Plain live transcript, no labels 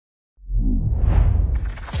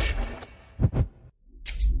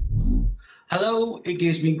Hello, it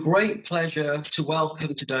gives me great pleasure to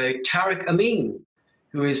welcome today Tareq Amin,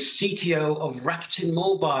 who is CTO of Rakuten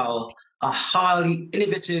Mobile, a highly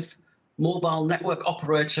innovative mobile network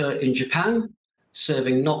operator in Japan,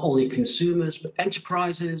 serving not only consumers but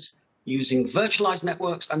enterprises using virtualized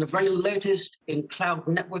networks and the very latest in cloud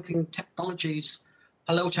networking technologies.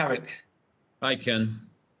 Hello, Tareq. Hi, Ken.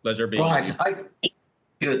 Pleasure being with Right. you.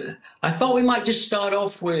 Good. I thought we might just start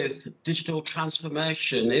off with digital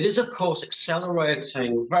transformation. It is, of course,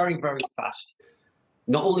 accelerating very, very fast,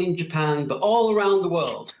 not only in Japan, but all around the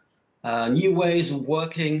world. New ways of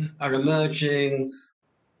working are emerging.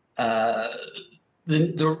 Uh,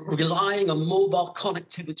 the relying on mobile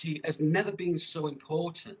connectivity has never been so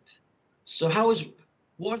important. So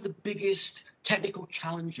what are the biggest technical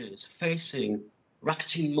challenges facing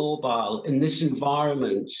Rakuten Mobile in this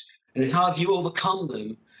environment, and how have you overcome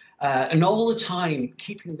them? And all the time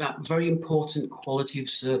keeping that very important quality of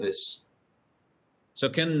service. So,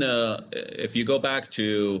 Ken, if you go back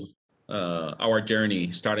to our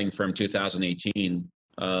journey starting from 2018,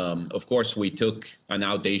 of course, we took an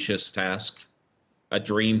audacious task, a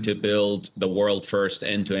dream to build the world first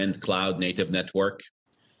end-to-end cloud native network.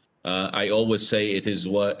 I always say it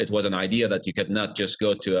was an idea that you could not just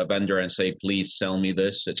go to a vendor and say, please sell me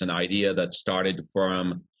this. It's an idea that started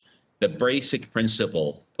from the basic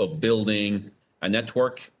principle of building a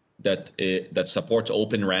network that supports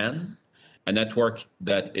Open RAN, a network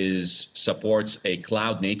that supports a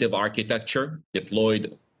cloud native architecture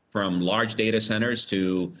deployed from large data centers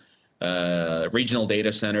to regional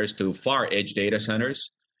data centers to far edge data centers,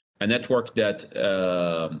 a network that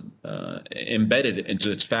embedded into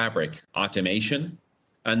its fabric automation,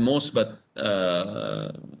 and let's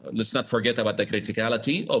not forget about the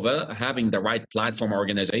criticality of having the right platform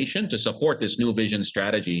organization to support this new vision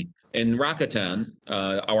strategy. In Rakuten,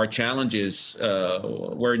 our challenges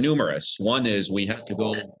were numerous. One is we have to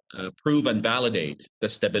go prove and validate the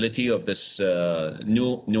stability of this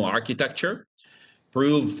new architecture,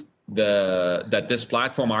 prove that this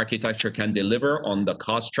platform architecture can deliver on the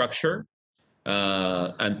cost structure,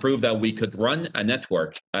 and prove that we could run a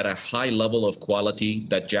network at a high level of quality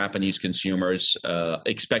that Japanese consumers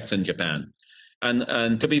expect in Japan.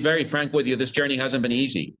 And to be very frank with you, this journey hasn't been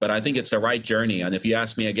easy, but I think it's the right journey. And if you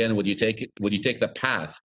ask me again, would you take the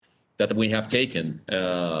path that we have taken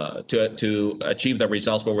to achieve the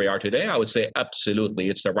results where we are today? I would say absolutely.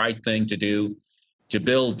 It's the right thing to do, to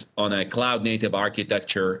build on a cloud native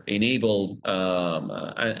architecture, enable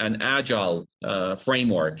an agile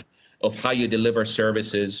framework of how you deliver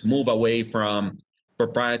services, move away from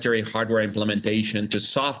proprietary hardware implementation to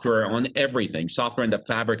software on everything, software in the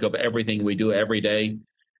fabric of everything we do every day.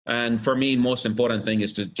 And for me, most important thing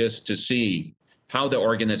is to see how the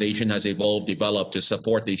organization has developed to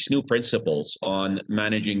support these new principles on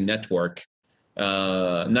managing network,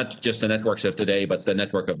 not just the networks of today, but the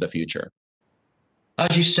network of the future.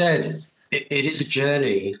 As you said, it is a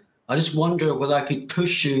journey. I just wonder whether I could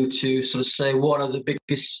push you to sort of say what are the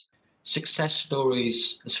biggest success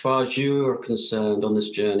stories as far as you are concerned on this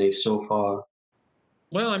journey so far?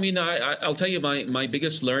 Well, I mean, I'll tell you my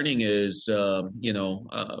biggest learning is,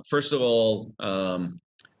 first of all,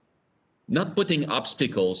 not putting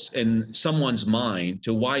obstacles in someone's mind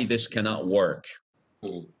to why this cannot work.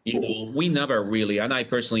 Mm. We never really, and I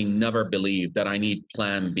personally never believed that I need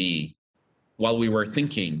plan B while we were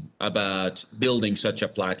thinking about building such a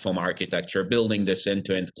platform architecture, building this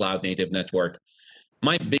end-to-end cloud native network.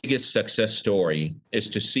 My biggest success story is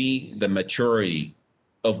to see the maturity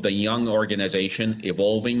of the young organization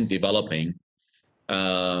evolving, developing.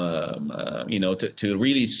 To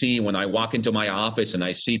really see when I walk into my office and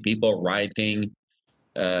I see people writing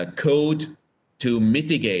code to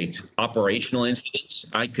mitigate operational incidents,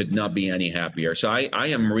 I could not be any happier. So I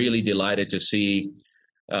am really delighted to see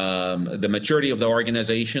the maturity of the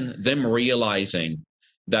organization, them realizing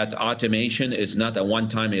that automation is not a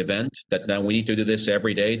one-time event, that now we need to do this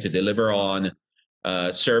every day to deliver on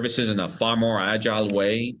services in a far more agile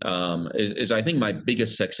way. I think my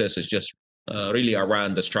biggest success is just really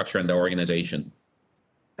around the structure and the organization.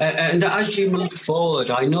 And as you move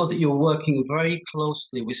forward, I know that you're working very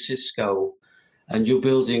closely with Cisco and you're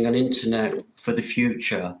building an internet for the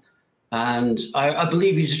future. And I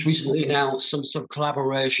believe you just recently announced some sort of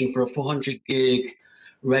collaboration for a 400 gig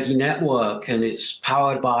ready network, and it's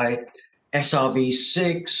powered by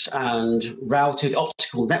SRv6 and routed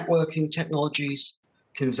optical networking technologies,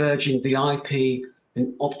 converging the IP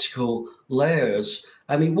and optical layers.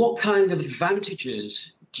 I mean, what kind of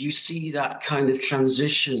advantages do you see that kind of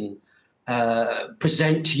transition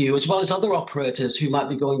present to you, as well as other operators who might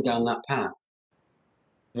be going down that path?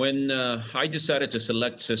 When I decided to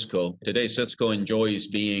select Cisco, today Cisco enjoys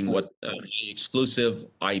being what the exclusive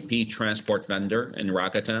IP transport vendor in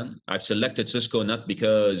Rakuten. I've selected Cisco not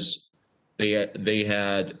because they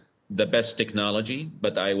had the best technology,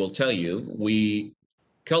 but I will tell you, we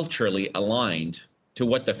culturally aligned to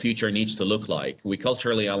what the future needs to look like. We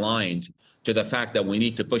culturally aligned to the fact that we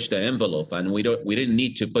need to push the envelope, and we didn't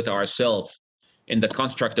need to put ourselves in the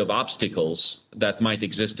construct of obstacles that might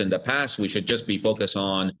exist in the past. We should just be focused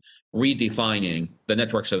on redefining the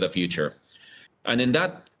networks of the future. And in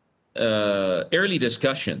that early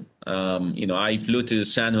discussion, I flew to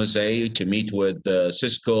San Jose to meet with the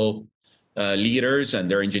Cisco leaders and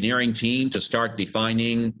their engineering team to start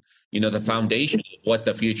defining, the foundation of what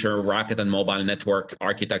the future Rakuten mobile network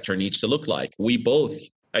architecture needs to look like. We both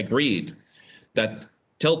agreed that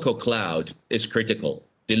telco cloud is critical.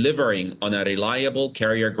 Delivering on a reliable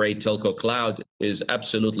carrier-grade telco cloud is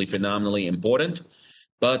absolutely phenomenally important,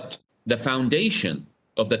 but the foundation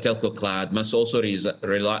of the telco cloud must also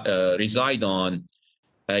reside on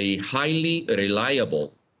a highly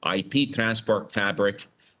reliable IP transport fabric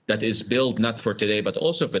that is built not for today, but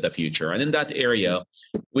also for the future. And in that area,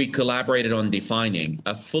 we collaborated on defining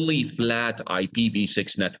a fully flat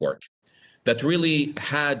IPv6 network that really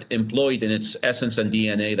had employed in its essence and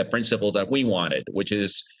DNA the principle that we wanted, which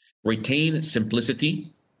is retain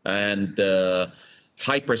simplicity and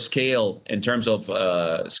hyperscale in terms of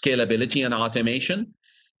scalability and automation.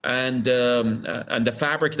 And the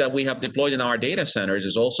fabric that we have deployed in our data centers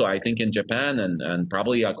is also, I think, in Japan and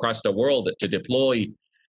probably across the world to deploy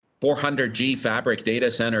 400G fabric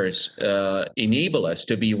data centers enable us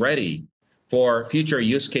to be ready for future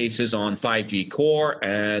use cases on 5G core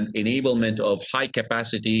and enablement of high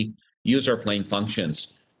capacity user plane functions.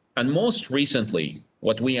 And most recently,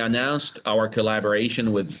 what we announced our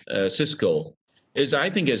collaboration with Cisco is, I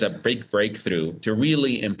think, is a big breakthrough to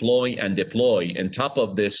really employ and deploy on top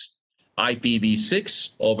of this IPv6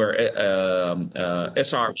 over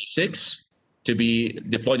SRv6 to be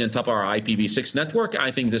deployed on top of our IPv6 network.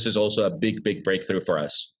 I think this is also a big, big breakthrough for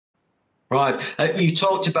us. Right. You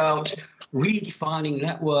talked about redefining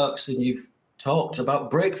networks and you've talked about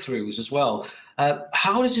breakthroughs as well.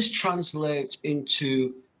 How does this translate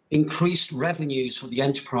into increased revenues for the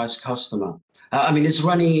enterprise customer? Is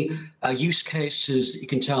there any use cases that you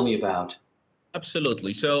can tell me about?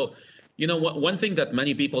 Absolutely. So, one thing that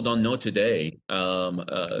many people don't know today,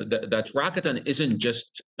 that Rakuten isn't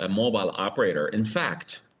just a mobile operator. In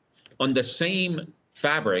fact, on the same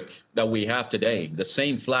fabric that we have today, the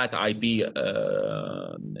same flat IP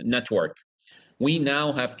network, we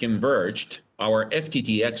now have converged. Our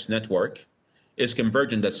FTTX network is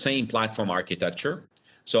converged in the same platform architecture.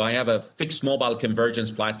 So I have a fixed mobile convergence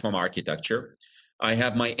platform architecture. I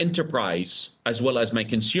have my enterprise as well as my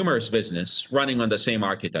consumers business running on the same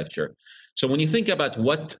architecture. So when you think about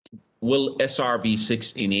what will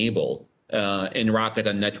SRv6 enable in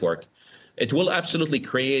Rakuten network, it will absolutely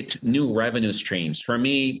create new revenue streams. For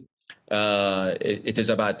me, it is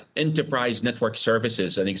about enterprise network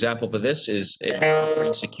services. An example for this is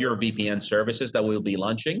secure VPN services that we'll be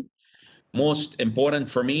launching. Most important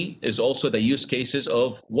for me is also the use cases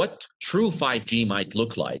of what true 5G might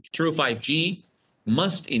look like. True 5G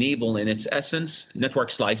must enable in its essence network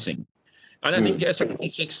slicing. And I think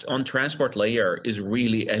SRv6 on transport layer is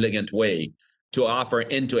really elegant way to offer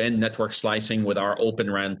end-to-end network slicing with our Open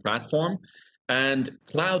RAN platform and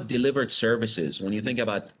cloud delivered services. When you think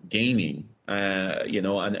about gaming,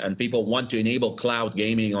 and people want to enable cloud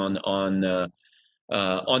gaming on the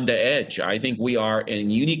edge, I think we are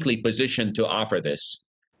uniquely positioned to offer this.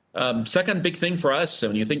 Second big thing for us,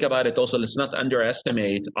 when you think about it also, let's not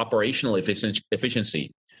underestimate operational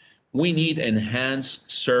efficiency. We need enhanced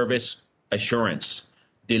service assurance.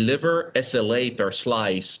 Deliver SLA per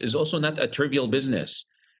slice is also not a trivial business.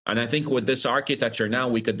 And I think with this architecture now,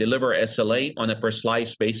 we could deliver SLA on a per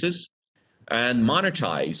slice basis and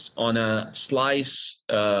monetize on a slice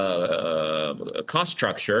cost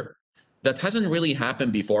structure that hasn't really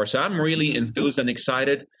happened before. So I'm really enthused and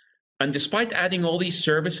excited. And despite adding all these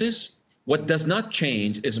services, what does not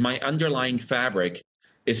change is my underlying fabric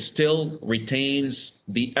is still retains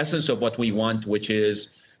the essence of what we want, which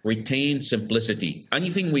is retain simplicity.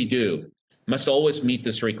 Anything we do must always meet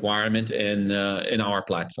this requirement in our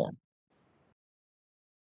platform.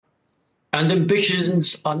 And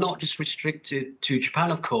ambitions are not just restricted to Japan,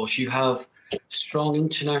 of course. You have strong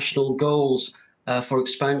international goals for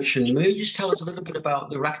expansion. May you just tell us a little bit about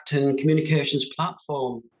the Rakuten Communications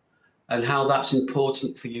platform and how that's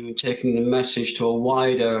important for you in taking the message to a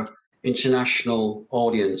wider international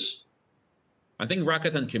audience? I think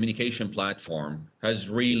Rakuten communication platform has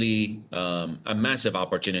really a massive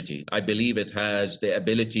opportunity. I believe it has the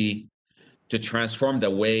ability to transform the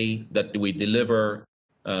way that we deliver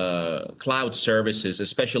cloud services,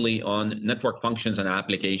 especially on network functions and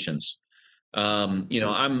applications.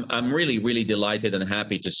 I'm really delighted and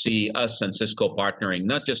happy to see us and Cisco partnering,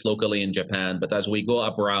 not just locally in Japan, but as we go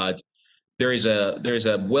abroad, there's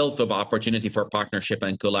a wealth of opportunity for partnership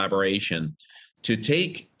and collaboration to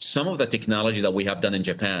take some of the technology that we have done in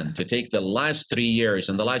Japan, to take the last 3 years,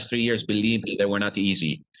 and the last 3 years, believe me, they were not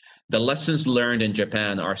easy. The lessons learned in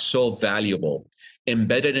Japan are so valuable,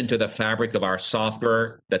 embedded into the fabric of our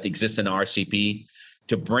software that exists in RCP,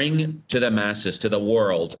 to bring to the masses, to the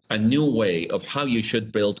world, a new way of how you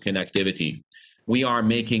should build connectivity. We are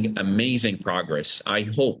making amazing progress. I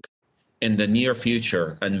hope in the near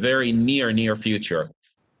future and very near future,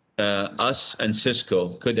 us and Cisco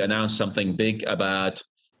could announce something big about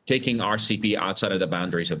taking RCP outside of the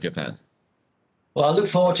boundaries of Japan. Well, I look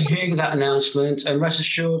forward to hearing that announcement, and rest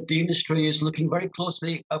assured, the industry is looking very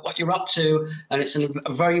closely at what you're up to, and it's a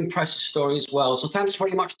very impressive story as well. So thanks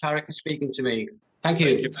very much, Tareq, for speaking to me. Thank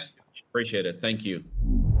you. Thank you. Appreciate it. Thank you.